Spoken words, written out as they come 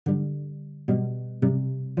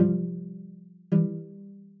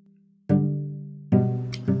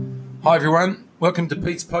Hi everyone, welcome to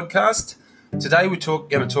Pete's podcast. Today we're going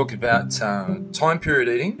to talk about time period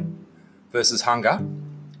eating versus hunger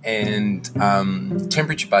and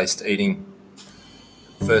temperature-based eating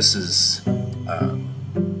versus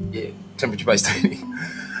temperature-based eating.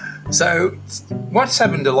 So what's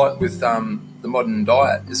happened a lot with the modern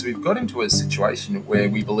diet is we've got into a situation where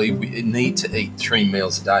we believe we need to eat 3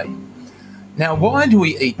 meals a day. Now, why do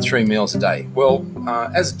we eat 3 meals a day? Well,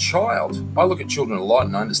 as a child, I look at children a lot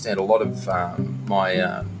and I understand a lot of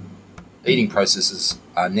my eating processes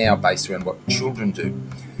are now based around what children do.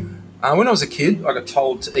 When I was a kid, I got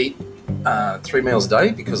told to eat 3 meals a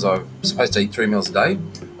day because I was supposed to eat 3 meals a day.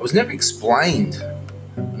 I was never explained,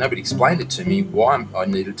 nobody explained it to me why I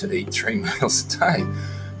needed to eat 3 meals a day.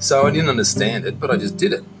 So I didn't understand it, but I just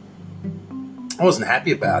did it. I wasn't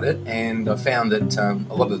happy about it, and I found that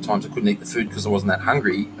a lot of the times I couldn't eat the food because I wasn't that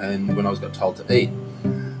hungry and when I got told to eat.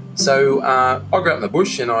 So I grew up in the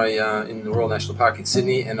bush and in the Royal National Park in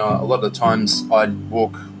Sydney, and a lot of the times I'd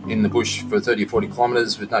walk in the bush for 30 or 40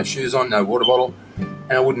 kilometres with no shoes on, no water bottle,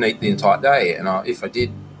 and I wouldn't eat the entire day. And if I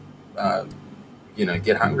did,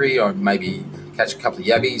 get hungry, I'd maybe catch a couple of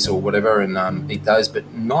yabbies or whatever and eat those.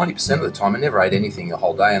 But 90% of the time I never ate anything the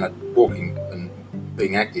whole day, and I'd walk in and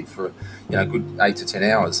being active for a good 8 to 10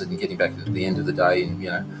 hours and getting back at the end of the day and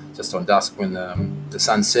just on dusk when the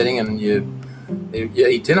sun's setting and you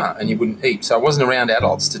eat dinner and you wouldn't eat. So I wasn't around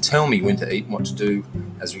adults to tell me when to eat and what to do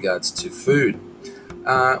as regards to food.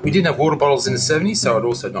 We didn't have water bottles in the 70s, so I'd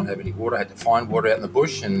also not have any water. I had to find water out in the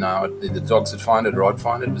bush, and the dogs would find it or I'd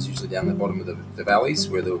find it. It was usually down the bottom of the valleys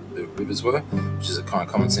where the rivers were, which is a kind of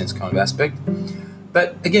common sense kind of aspect.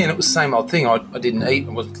 But again, it was the same old thing. I didn't eat.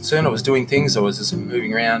 I wasn't concerned. I was doing things. I was just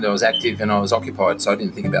moving around. I was active and I was occupied, so I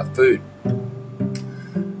didn't think about food.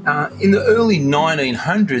 In the early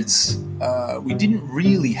 1900s, we didn't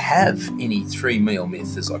really have any 3-meal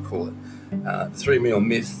myth, as I call it. The 3-meal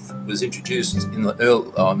myth was introduced in the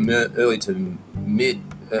early to mid,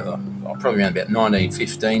 probably around about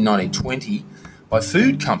 1915, 1920, by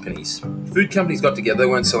food companies. Food companies got together. They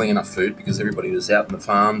weren't selling enough food because everybody was out in the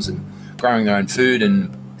farms and growing their own food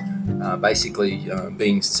and basically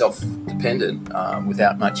being self-dependent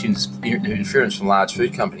without much interference from large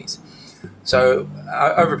food companies. So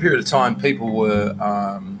over a period of time, people were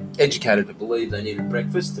educated to believe they needed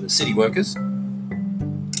breakfast, the city workers,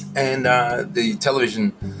 and the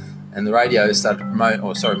television and the radio started to promote,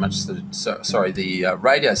 the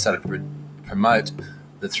radio started to promote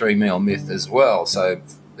the 3-meal myth as well. So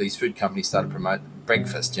these food companies started to promote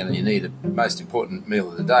breakfast. You need the most important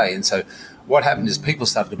meal of the day. And so what happened is people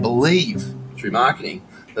started to believe through marketing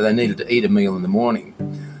that they needed to eat a meal in the morning.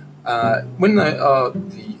 When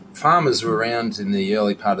the farmers were around in the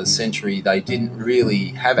early part of the century, they didn't really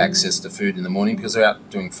have access to food in the morning because they're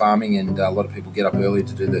out doing farming, and a lot of people get up early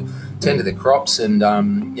to tend to their crops and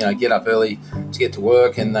get up early to get to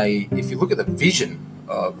work. And if you look at the vision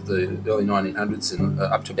of the early 1900s and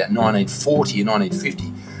up to about 1940 or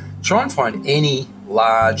 1950, try and find any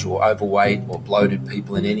large or overweight or bloated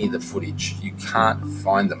people in any of the footage. You can't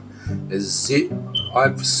find them.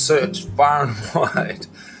 I've searched far and wide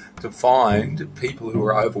to find people who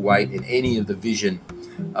are overweight in any of the vision,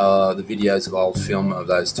 the videos of old film of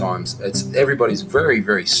those times. Everybody's very,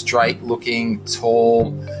 very straight looking,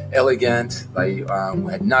 tall, elegant. They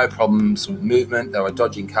had no problems with movement. They were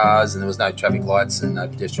dodging cars, and there was no traffic lights and no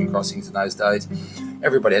pedestrian crossings in those days.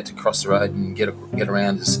 Everybody had to cross the road and get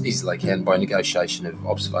around as easily as they can by negotiation of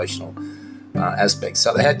observational aspects.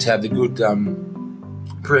 So they had to have the good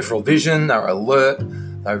peripheral vision. They were alert.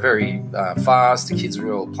 They were very fast. The kids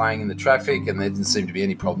were all playing in the traffic, and there didn't seem to be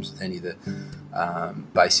any problems with any of the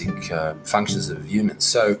basic functions of humans.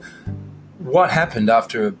 So what happened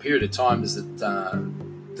after a period of time is that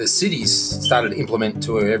the cities started to implement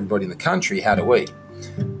to everybody in the country how to eat.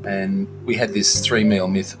 And we had this 3-meal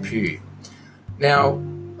myth appear. Now,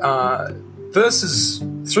 versus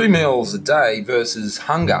 3 meals a day versus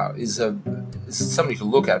hunger is something to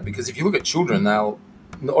look at, because if you look at children, they'll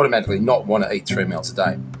automatically not want to eat 3 meals a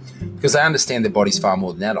day because they understand their bodies far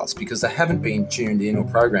more than adults, because they haven't been tuned in or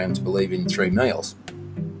programmed to believe in 3 meals.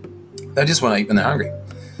 They just want to eat when they're hungry.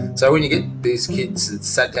 So when you get these kids that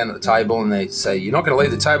sat down at the table and they say, you're not going to leave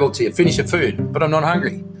the table till you finish your food, but I'm not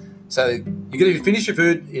hungry. So you're going to finish your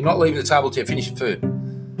food, you're not leaving the table till you finish your food.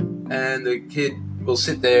 And the kid will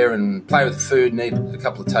sit there and play with the food and eat a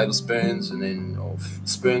couple of tablespoons or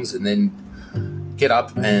spoons, and then get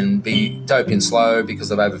up and be dopey and slow because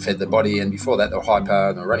they've overfed their body, and before that they're hyper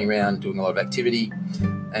and they're running around doing a lot of activity,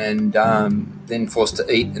 and then forced to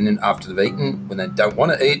eat, and then after they've eaten, when they don't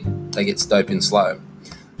want to eat, they get dopey and slow.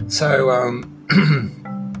 So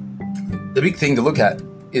the big thing to look at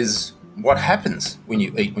is what happens when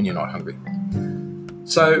you eat when you're not hungry.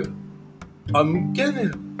 So I'm going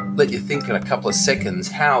to let you think in a couple of seconds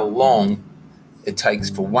how long it takes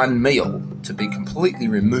for one meal to be completely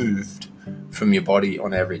removed from your body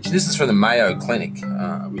on average. This is from the Mayo Clinic,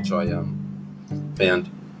 which I found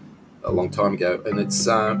a long time ago, and it's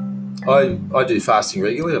I do fasting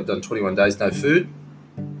regularly. I've done 21 days no food.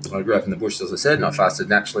 I grew up in the bush, as I said, and I fasted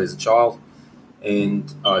naturally as a child,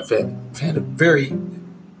 and I found it very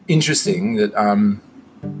interesting that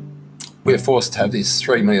we're forced to have this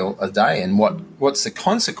 3 meal a day, and what's the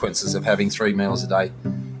consequences of having 3 meals a day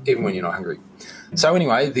even when you're not hungry. So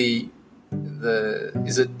anyway, is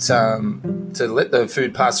it to let the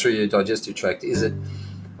food pass through your digestive tract, is it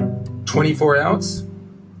 24 hours,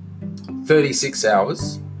 36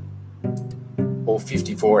 hours, or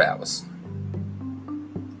 54 hours?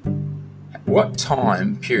 What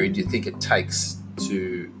time period do you think it takes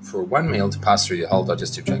for one meal to pass through your whole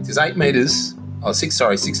digestive tract? There's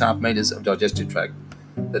 6.5 meters of digestive tract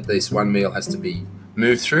that this one meal has to be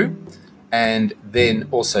moved through, and then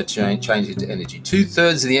also change into energy.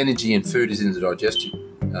 2/3 of the energy in food is in the digestive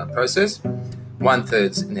process,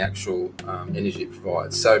 1/3 in the actual energy it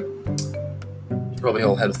provides. So you probably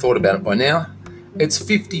all had a thought about it by now. It's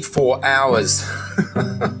 54 hours.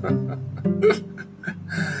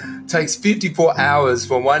 It takes 54 hours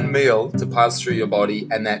for one meal to pass through your body,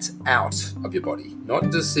 and that's out of your body.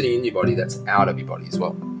 Not just sitting in your body, that's out of your body as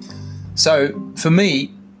well. So for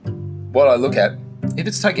me, what I look at, if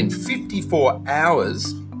it's taken 54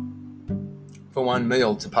 hours for one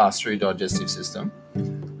meal to pass through your digestive system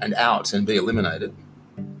and out and be eliminated,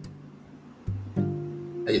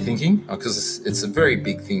 are you thinking? Because it's a very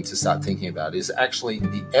big thing to start thinking about, is actually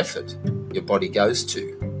the effort your body goes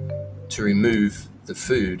to remove the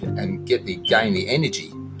food and gain the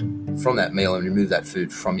energy from that meal and remove that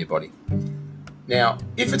food from your body. Now,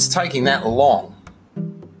 if it's taking that long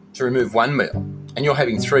to remove one meal and you're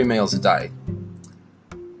having 3 meals a day,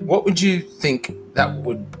 what would you think that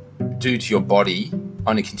would do to your body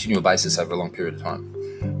on a continual basis over a long period of time?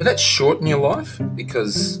 Would that shorten your life?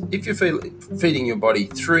 Because if you're feeding your body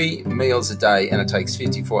 3 meals a day and it takes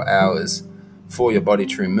 54 hours for your body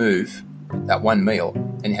to remove that one meal,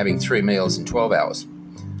 and you're having 3 meals in 12 hours,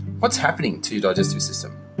 what's happening to your digestive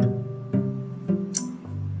system?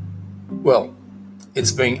 Well,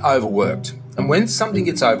 it's being overworked. And when something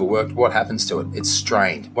gets overworked, what happens to it? It's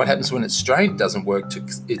strained. What happens when it's strained? It doesn't work to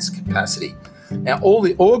its capacity. Now, all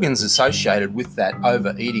the organs associated with that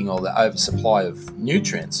overeating or the oversupply of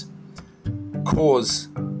nutrients cause,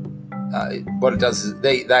 what it does is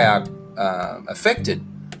they are affected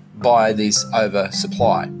by this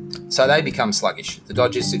oversupply. So they become sluggish. The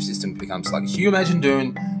digestive system becomes sluggish. You imagine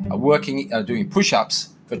doing push-ups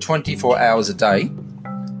for 24 hours a day,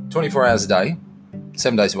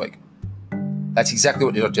 7 days a week. That's exactly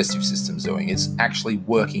what your digestive system's doing. It's actually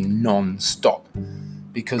working non-stop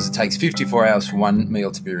because it takes 54 hours for one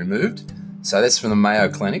meal to be removed. So that's from the Mayo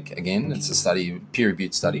Clinic. Again, it's a study,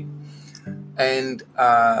 peer-reviewed study. And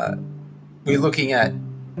we're looking at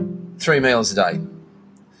 3 meals a day.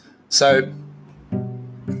 So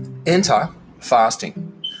enter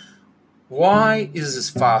fasting. Why is this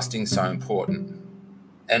fasting so important?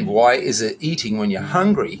 And why is it eating when you're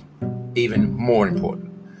hungry even more important?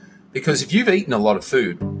 Because if you've eaten a lot of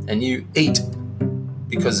food and you eat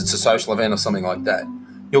because it's a social event or something like that,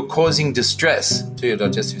 you're causing distress to your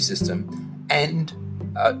digestive system and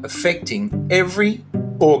affecting every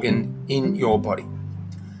organ in your body.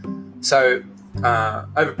 So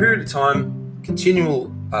over a period of time, continual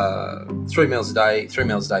 3 meals a day,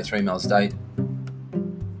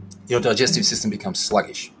 your digestive system becomes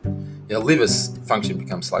sluggish. Your liver's function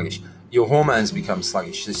becomes sluggish. Your hormones become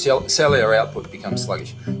sluggish. The cellular output becomes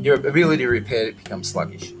sluggish. Your ability to repair it becomes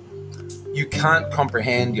sluggish. You can't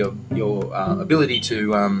comprehend your ability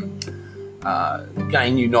to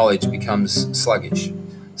gain new knowledge becomes sluggish.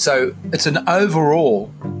 So it's an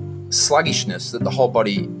overall sluggishness that the whole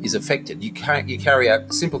body is affected. You carry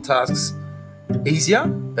out simple tasks easier,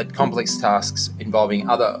 but complex tasks involving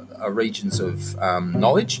other regions of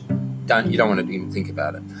knowledge, you don't want to even think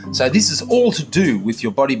about it. So this is all to do with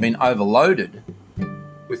your body being overloaded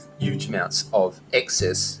with huge amounts of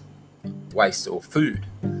excess waste or food.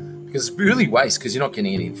 Because it's really waste because you're not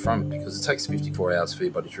getting anything from it, because it takes 54 hours for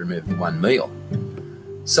your body to remove one meal.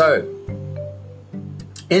 So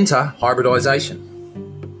enter hybridization.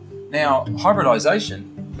 Now,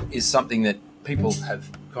 hybridization is something that people have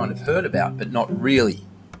kind of heard about, but not really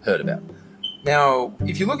heard about. Now,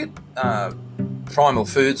 if you look at primal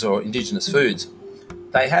foods or indigenous foods,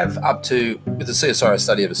 they have up to, with the CSIRO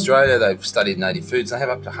study of Australia, they've studied native foods, they have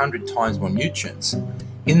up to 100 times more nutrients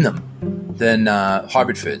in them than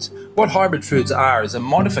hybrid foods. What hybrid foods are is a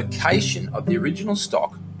modification of the original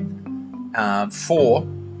stock for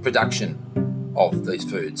production of these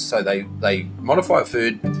foods. So they modify a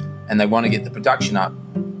food and they want to get the production up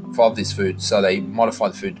of this food, so they modify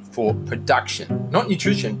the food for production, not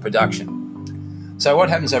nutrition, production. So what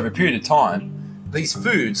happens over a period of time, these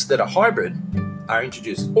foods that are hybrid are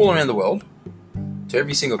introduced all around the world to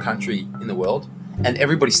every single country in the world, and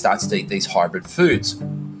everybody starts to eat these hybrid foods.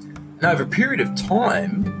 And over a period of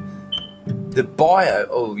time, the bio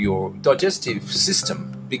of your digestive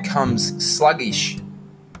system becomes sluggish,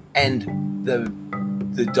 and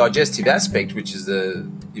the digestive aspect, which is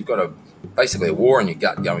you've got basically a war in your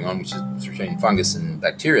gut going on, which is between fungus and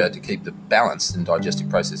bacteria to keep the balanced and digestive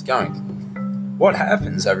process going. What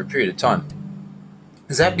happens over a period of time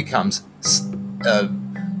is that becomes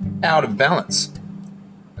out of balance.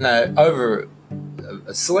 Now, over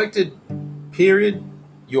a selected period,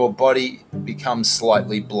 your body becomes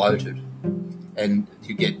slightly bloated and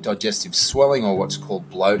you get digestive swelling or what's called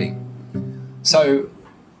bloating. So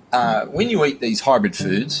when you eat these hybrid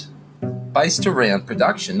foods based around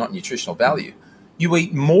production, not nutritional value, you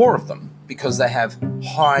eat more of them because they have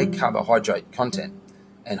high carbohydrate content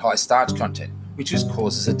and high starch content, which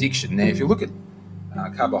causes addiction. Now, if you look at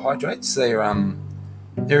carbohydrates, they're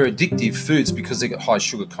addictive foods because they've got high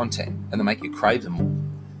sugar content and they make you crave them more.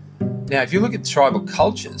 Now, if you look at tribal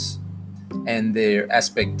cultures and their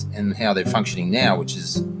aspect and how they're functioning now, which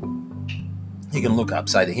is, you can look up,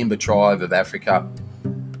 say, the Himba tribe of Africa,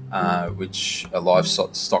 which are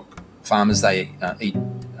livestock farmers. They eat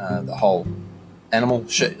the whole animal,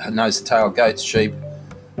 nose to tail, goats, sheep.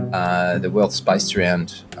 Their wealth's based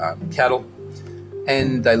around cattle,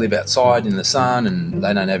 and they live outside in the sun, and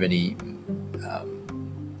they don't have any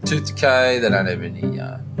tooth decay, they don't have any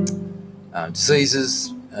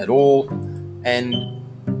diseases at all, and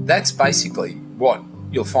that's basically what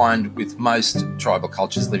you'll find with most tribal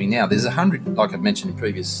cultures living now. There's 100, like I've mentioned in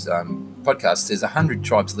previous podcasts, there's 100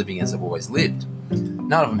 tribes living as they've always lived.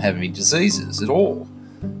 None of them have any diseases at all,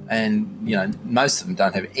 and most of them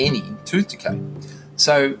don't have any tooth decay.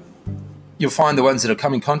 So you'll find the ones that have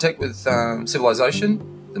come in contact with civilization,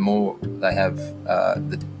 the more they have,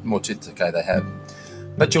 the more tooth decay they have.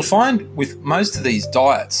 But you'll find with most of these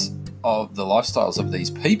diets of the lifestyles of these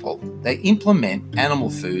people, they implement animal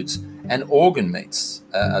foods and organ meats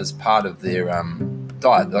as part of their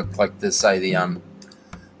diet. Like they say the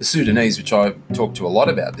Sudanese, which I talk to a lot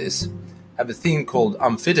about this, have a thing called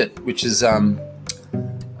umfidit, which is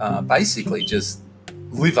basically just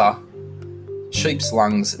liver, sheep's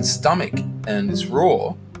lungs and stomach, and it's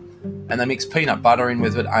raw, and they mix peanut butter in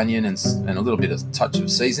with it, onion and a little bit of touch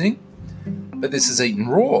of seasoning, but this is eaten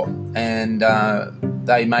raw, and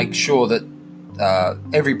they make sure that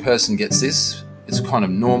every person gets this. It's a kind of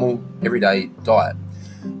normal everyday diet.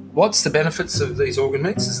 What's the benefits of these organ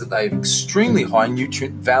meats is that they have extremely high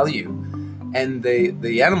nutrient value, and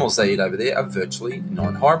the animals they eat over there are virtually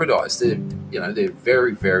non-hybridized. They're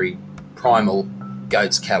very, very primal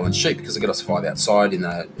goats, cattle, and sheep because they've got to survive outside in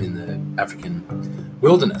the African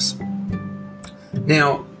wilderness.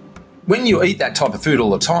 Now, when you eat that type of food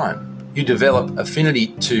all the time, you develop affinity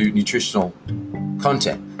to nutritional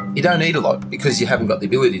content. You don't eat a lot because you haven't got the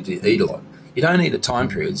ability to eat a lot. You don't eat at time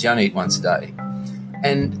periods. You only eat once a day.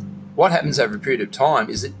 And what happens over a period of time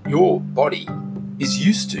is that your body is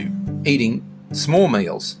used to eating small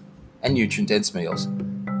meals and nutrient-dense meals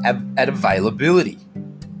at availability,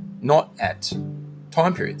 not at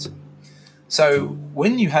time periods. So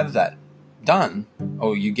when you have that done,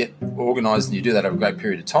 or you get organised and you do that over a great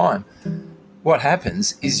period of time, what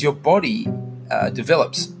happens is your body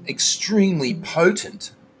develops extremely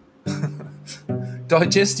potent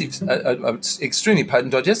extremely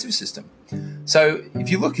potent digestive system. So if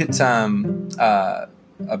you look at a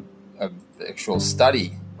actual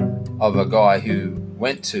study of a guy who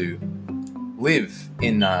went to live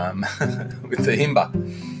in with the Himba,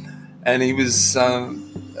 and he was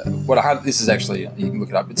this is actually, you can look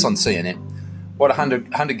it up, it's on CNN, what a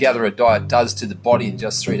hunter-gatherer diet does to the body in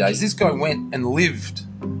just 3 days. This guy went and lived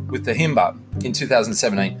with the Himba in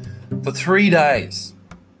 2017 for 3 days,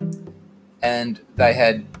 and they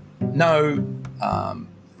had no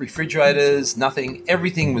refrigerators, nothing.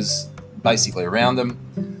 Everything was basically around them,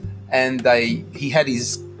 and he had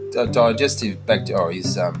his digestive bacteria,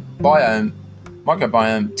 his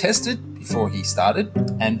microbiome tested before he started,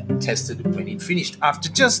 and tested when he'd finished after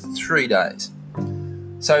just 3 days.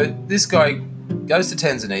 So this guy goes to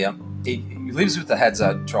Tanzania. He lives with the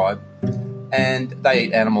Hadza tribe, and they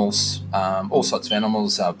eat animals, all sorts of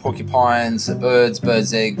animals, porcupines,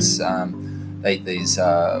 birds' eggs. They eat these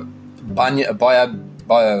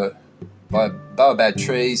baobab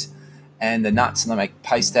trees and the nuts, and they make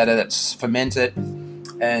paste out of it, ferment it,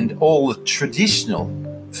 and all the traditional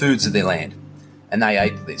foods of their land. And they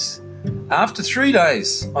ate this. After 3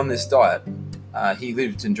 days on this diet, he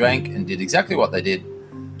lived and drank and did exactly what they did.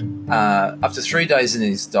 After 3 days in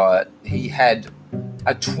his diet, he had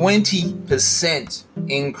a 20%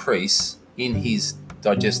 increase in his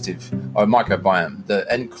digestive or microbiome,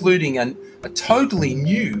 including a totally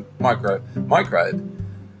new microbe,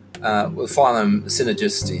 Phylum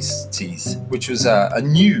Synergistes, which was a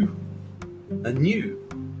new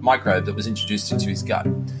microbe that was introduced into his gut.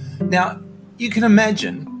 Now, you can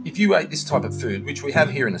imagine if you ate this type of food, which we have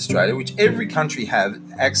here in Australia, which every country have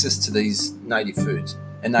access to these native foods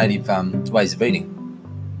and native ways of eating.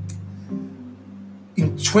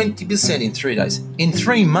 In 20% in 3 days. In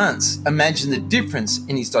 3 months, imagine the difference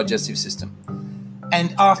in his digestive system.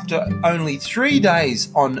 And after only 3 days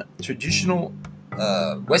on traditional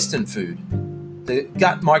Western food, the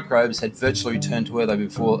gut microbes had virtually returned to where they were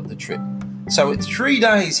before the trip. So in 3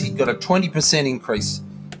 days, he got a 20% increase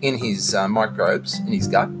in his microbes in his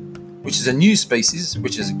gut, which is a new species,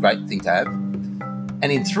 which is a great thing to have.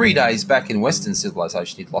 And in 3 days back in Western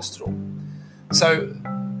civilization, he'd lost it all. So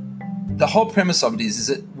the whole premise of it is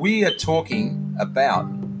that we are talking about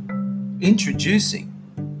introducing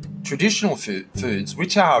traditional foods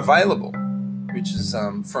which are available, which is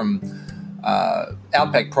from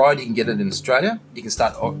Outback Pride. You can get it in Australia. You can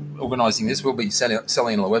start organising this. We'll be selling it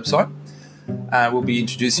on the website. We'll be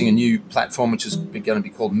introducing a new platform which is going to be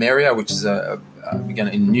called Meria, which is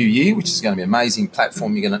in New Year, which is going to be an amazing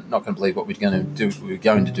platform. You're not going to believe what we're going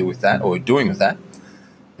to do with that, or we're doing with that.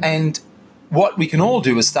 And what we can all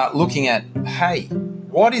do is start looking at, hey,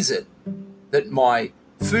 what is it that my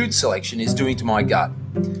food selection is doing to my gut?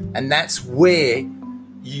 And that's where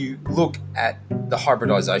you look at the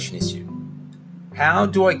hybridization issue. How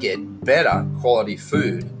do I get better quality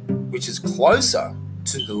food, which is closer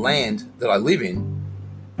to the land that I live in,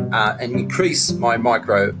 and increase my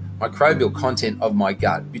microbial content of my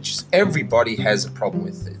gut, which everybody has a problem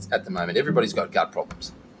with at the moment. Everybody's got gut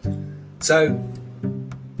problems. So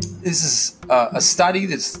this is a study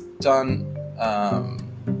that's done.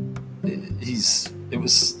 It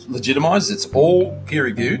was legitimized. It's all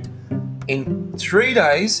peer-reviewed. In 3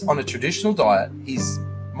 days on a traditional diet, his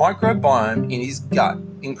microbiome in his gut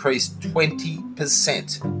increased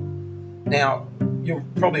 20%. Now, you're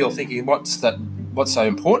probably all thinking, what's so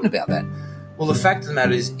important about that? Well, the fact of the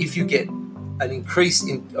matter is, if you get an increase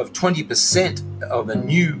of 20% of a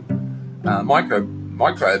new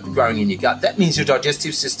microbe growing in your gut, that means your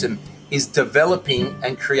digestive system is developing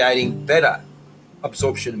and creating better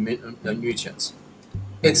absorption of nutrients.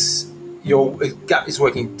 Your gut is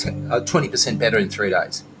working 20% better in 3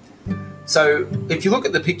 days. So if you look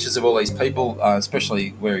at the pictures of all these people,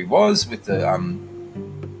 especially where he was with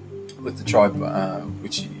the tribe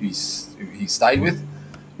which he stayed with,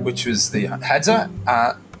 which was the Hadza,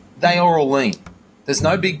 they are all lean. There's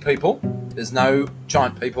no big people. There's no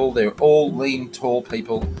giant people. They're all lean, tall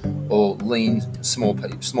people, or lean,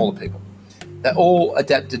 smaller people. They're all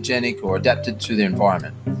adaptogenic or adapted to their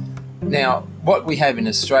environment. Now, what we have in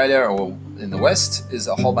Australia or in the West is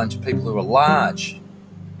a whole bunch of people who are large,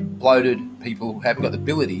 bloated people who haven't got the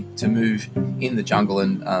ability to move in the jungle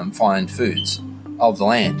and find foods of the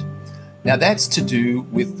land. Now, that's to do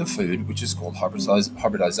with the food, which is called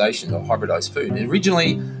hybridization or hybridized food. And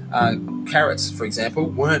originally, carrots, for example,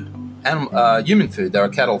 weren't human food. They were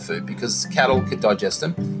cattle food because cattle could digest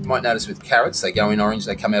them. You might notice with carrots, they go in orange,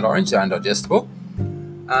 they come out orange, they're undigestible.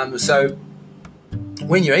 So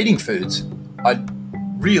when you're eating foods, I'd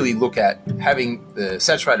really look at having the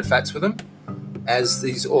saturated fats with them, as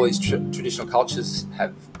all these traditional cultures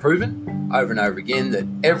have proven over and over again that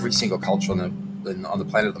every single culture on the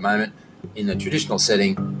planet at the moment, in a traditional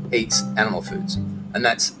setting, eats animal foods. And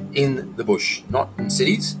that's in the bush, not in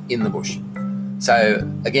cities, in the bush. So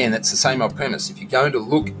again, that's the same old premise. If you're going to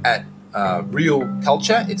look at real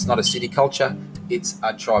culture, it's not a city culture, it's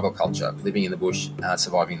a tribal culture, living in the bush,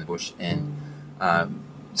 surviving in the bush, and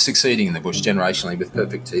succeeding in the bush generationally with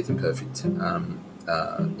perfect teeth and perfect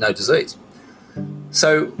no disease.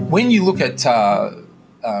 So when you look at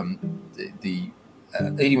the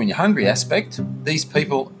eating when you're hungry aspect, these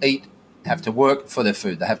people have to work for their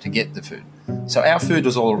food. They have to get the food. So our food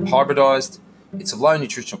was all hybridized. It's of low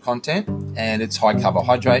nutritional content, and it's high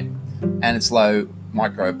carbohydrate, and it's low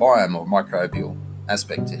microbiome or microbial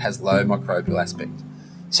aspect. It has low microbial aspect.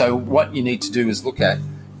 So what you need to do is look at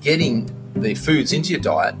getting the foods into your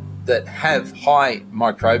diet that have high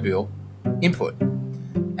microbial input.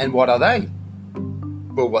 And what are they?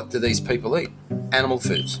 Well, what do these people eat? Animal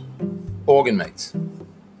foods, organ meats,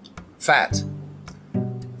 fat.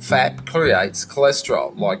 Fat creates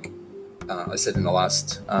cholesterol, like I said in the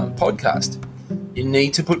last podcast. You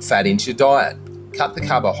need to put fat into your diet, cut the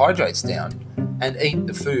carbohydrates down, and eat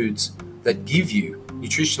the foods that give you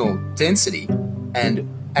nutritional density and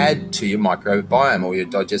add to your microbiome or your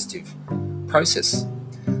digestive process.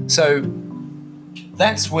 So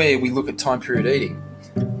that's where we look at time period eating.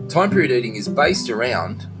 Time period eating is based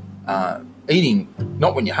around eating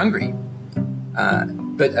not when you're hungry,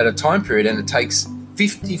 but at a time period, and it takes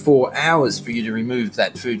 54 hours for you to remove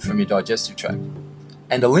that food from your digestive tract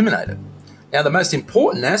and eliminate it. Now, the most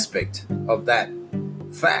important aspect of that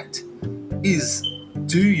fact is,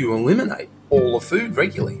 do you eliminate all the food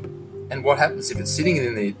regularly? And what happens if it's sitting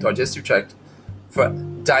in the digestive tract for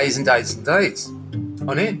days and days and days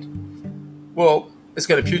on end? Well, it's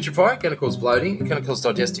going to putrefy, it's going to cause bloating, it's going to cause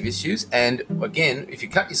digestive issues. And again, if you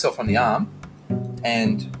cut yourself on the arm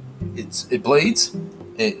and it bleeds,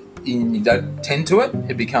 you don't tend to it,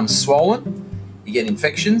 it becomes swollen, you get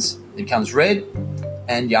infections, it becomes red,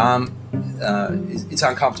 and your arm, it's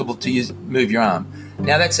uncomfortable to move your arm.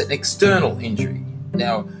 Now, that's an external injury.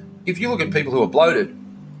 Now, if you look at people who are bloated,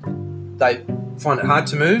 they find it hard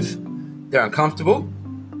to move, they're uncomfortable,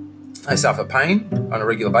 they suffer pain on a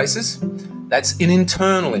regular basis. That's an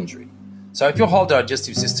internal injury. So if your whole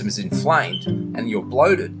digestive system is inflamed and you're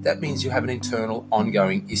bloated, that means you have an internal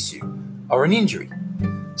ongoing issue or an injury.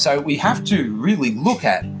 So we have to really look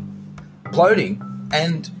at bloating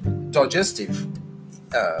and digestive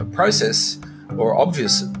process or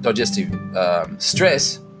obvious digestive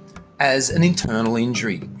stress as an internal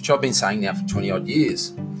injury, which I've been saying now for 20 odd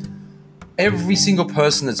years. Every single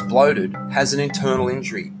person that's bloated has an internal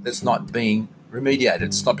injury that's not being remediated,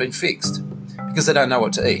 it's not been fixed, because they don't know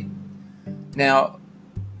what to eat. Now,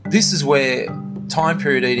 this is where time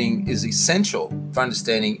period eating is essential for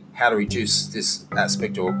understanding how to reduce this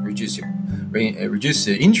aspect or reduce your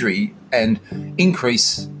injury and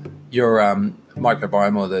increase your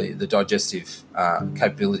microbiome or the digestive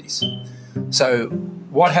capabilities. So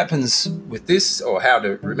what happens with this, or how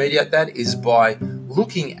to remediate that, is by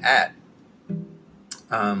looking at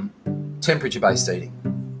temperature-based eating.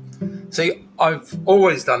 See, I've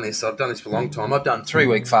always done this. I've done this for a long time. I've done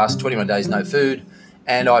 3-week fast, 21 days no food,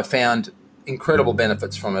 and I found incredible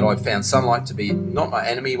benefits from it. I found sunlight to be not my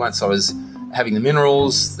enemy once I was having the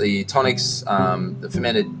minerals, the tonics, the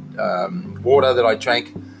fermented water that I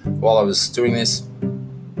drank while I was doing this.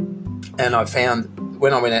 And I found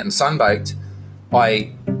when I went out and sunbaked,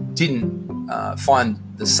 I didn't find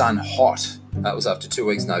the sun hot. That was after 2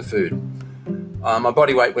 weeks no food. My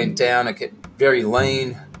body weight went down. I get very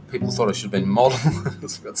lean. People thought I should have been a model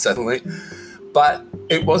suddenly, but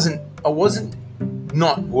I wasn't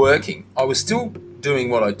not working. I was still doing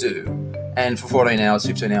what I do, and for 14 hours,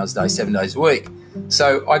 15 hours a day, 7 days a week.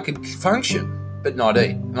 So I could function, but not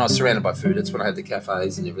eat. And I was surrounded by food. That's when I had the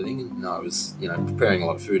cafes and everything, and I was, preparing a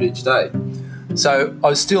lot of food each day. So I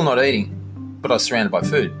was still not eating, but I was surrounded by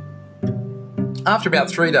food. After about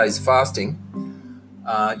 3 days of fasting,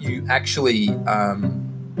 you actually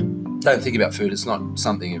don't think about food. It's not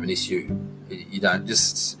something of an issue. You don't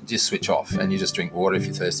just switch off, and you just drink water if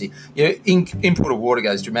you're thirsty. Your input of water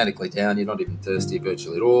goes dramatically down. You're not even thirsty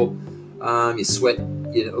virtually at all. You sweat.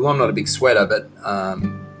 Well, I'm not a big sweater, but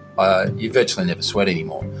you virtually never sweat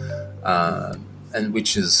anymore, and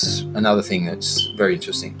which is another thing that's very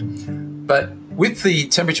interesting. But with the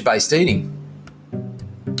temperature-based eating,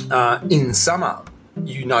 in summer,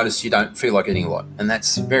 you notice you don't feel like eating a lot, and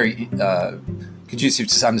that's very conducive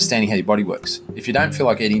to understanding how your body works. If you don't feel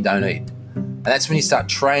like eating, don't eat. And that's when you start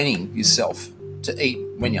training yourself to eat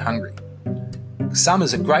when you're hungry.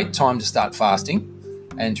 Summer's a great time to start fasting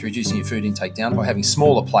and to reducing your food intake down by having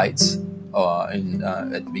smaller plates at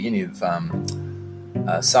the beginning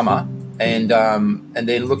of summer, and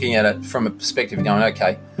then looking at it from a perspective of going,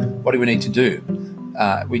 okay, what do we need to do?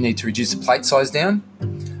 We need to reduce the plate size down,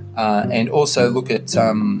 and also look at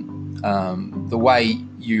the way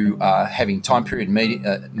you are having time period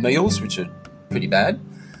meals, which are pretty bad.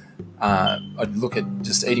 I'd look at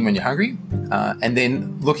just eating when you're hungry, and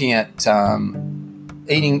then looking at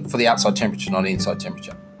eating for the outside temperature, not inside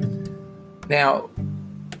temperature. Now,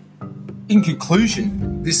 in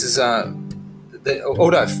conclusion, this is the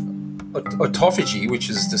autophagy, which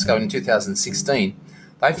was discovered in 2016.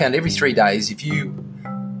 They found every 3 days, if you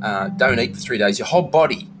don't eat for 3 days, your whole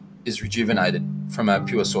body is rejuvenated from a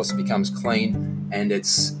pure source. It becomes clean, and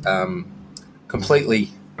it's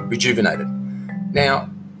completely rejuvenated. Now,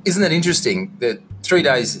 isn't that interesting that 3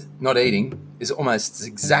 days not eating is almost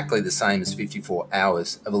exactly the same as 54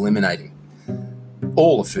 hours of eliminating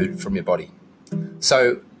all the food from your body?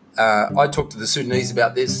 So I talked to the Sudanese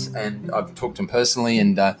about this, and I've talked to him personally,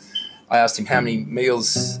 and I asked him how many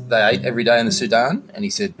meals they ate every day in the Sudan, and he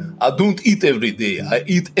said, I don't eat every day. I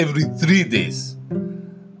eat every 3 days.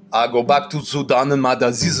 I go back to Sudan and my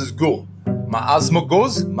diseases go. My asthma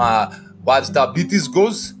goes, my wife's diabetes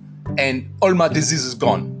goes, and all my disease is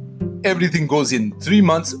gone. Everything goes in 3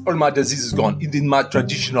 months, all my disease is gone. Eating my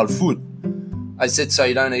traditional food. I said, so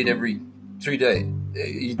you don't eat every 3 days?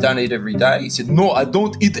 You don't eat every day? He said, no, I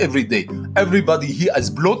don't eat every day. Everybody here is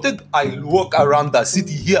bloated. I walk around the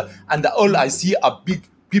city here and all I see are big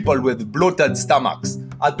people with bloated stomachs.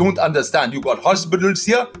 I don't understand. You got hospitals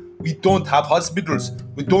here? We don't have hospitals.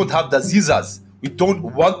 We don't have diseases. We don't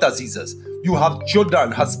want diseases. You have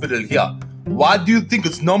children hospital here. Why do you think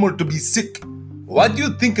it's normal to be sick? Why do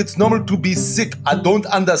you think it's normal to be sick? I don't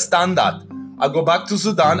understand that. I go back to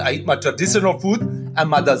Sudan, I eat my traditional food, and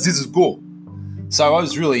my diseases go. So I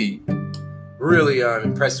was really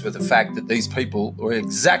impressed with the fact that these people were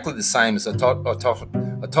exactly the same as autophagy,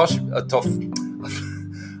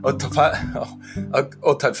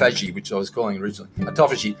 which I was calling originally,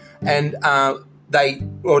 autophagy, and they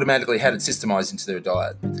automatically had it systemized into their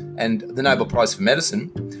diet. And the Nobel Prize for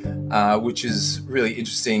Medicine, which is really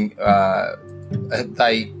interesting,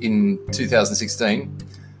 they, in 2016,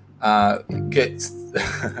 get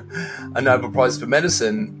a Nobel Prize for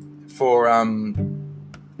Medicine for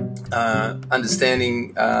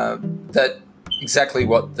understanding that exactly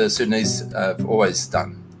what the Sudanese have always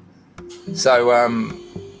done. So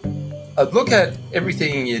I'd look at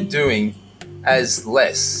everything you're doing as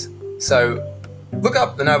less. So look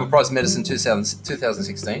up the Nobel Prize for Medicine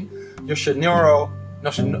 2016. Yoshiniro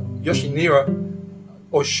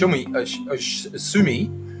Ohsumi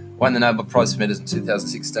won the Nobel Prize for Medicine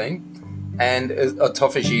 2016. And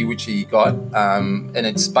autophagy, which he got, and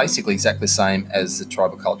it's basically exactly the same as the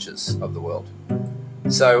tribal cultures of the world.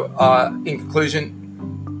 So, in conclusion,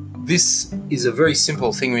 this is a very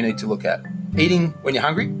simple thing we need to look at. Eating when you're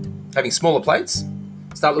hungry, having smaller plates,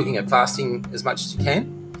 start looking at fasting as much as you can.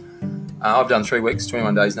 I've done 3 weeks,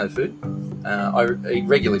 21 days, no food. I eat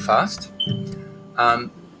regularly fast.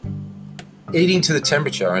 Eating to the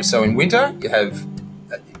temperature. So in winter, you have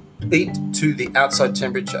eat to the outside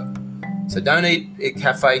temperature. So don't eat at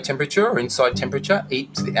cafe temperature or inside temperature,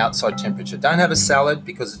 eat to the outside temperature. Don't have a salad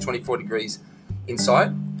because it's 24 degrees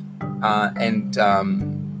inside and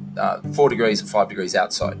 4 degrees or 5 degrees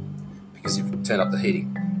outside because you've turned up the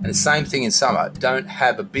heating. And the same thing in summer. Don't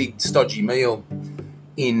have a big stodgy meal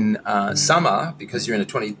in summer because you're in a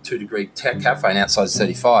 22 degree cafe and outside is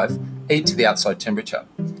 35. Eat to the outside temperature.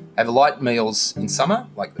 Have light meals in summer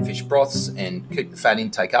like the fish broths and keep the fat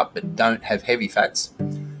intake up, but don't have heavy fats.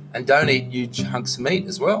 And don't eat huge hunks of meat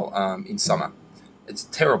as well in summer. It's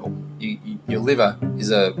terrible. Your liver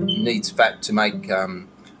needs fat to make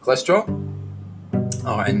cholesterol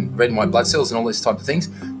and red and white blood cells and all these type of things.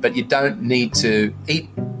 But you don't need to eat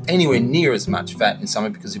anywhere near as much fat in summer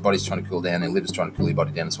because your body's trying to cool down and your liver's trying to cool your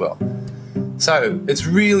body down as well. So it's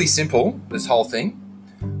really simple, this whole thing.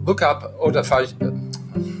 Look up autophagy,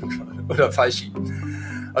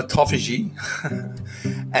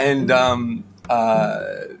 and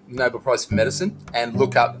Nobel Prize for Medicine, and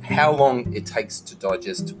look up how long it takes to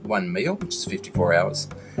digest one meal, which is 54 hours.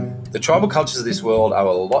 The tribal cultures of this world are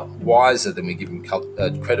a lot wiser than we give them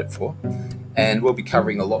credit for, and we'll be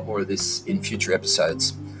covering a lot more of this in future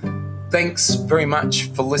episodes. Thanks very much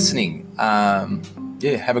for listening.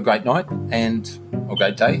 Have a great night or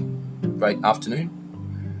great day, great afternoon,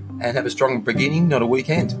 and have a strong beginning, not a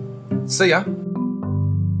weekend. See ya.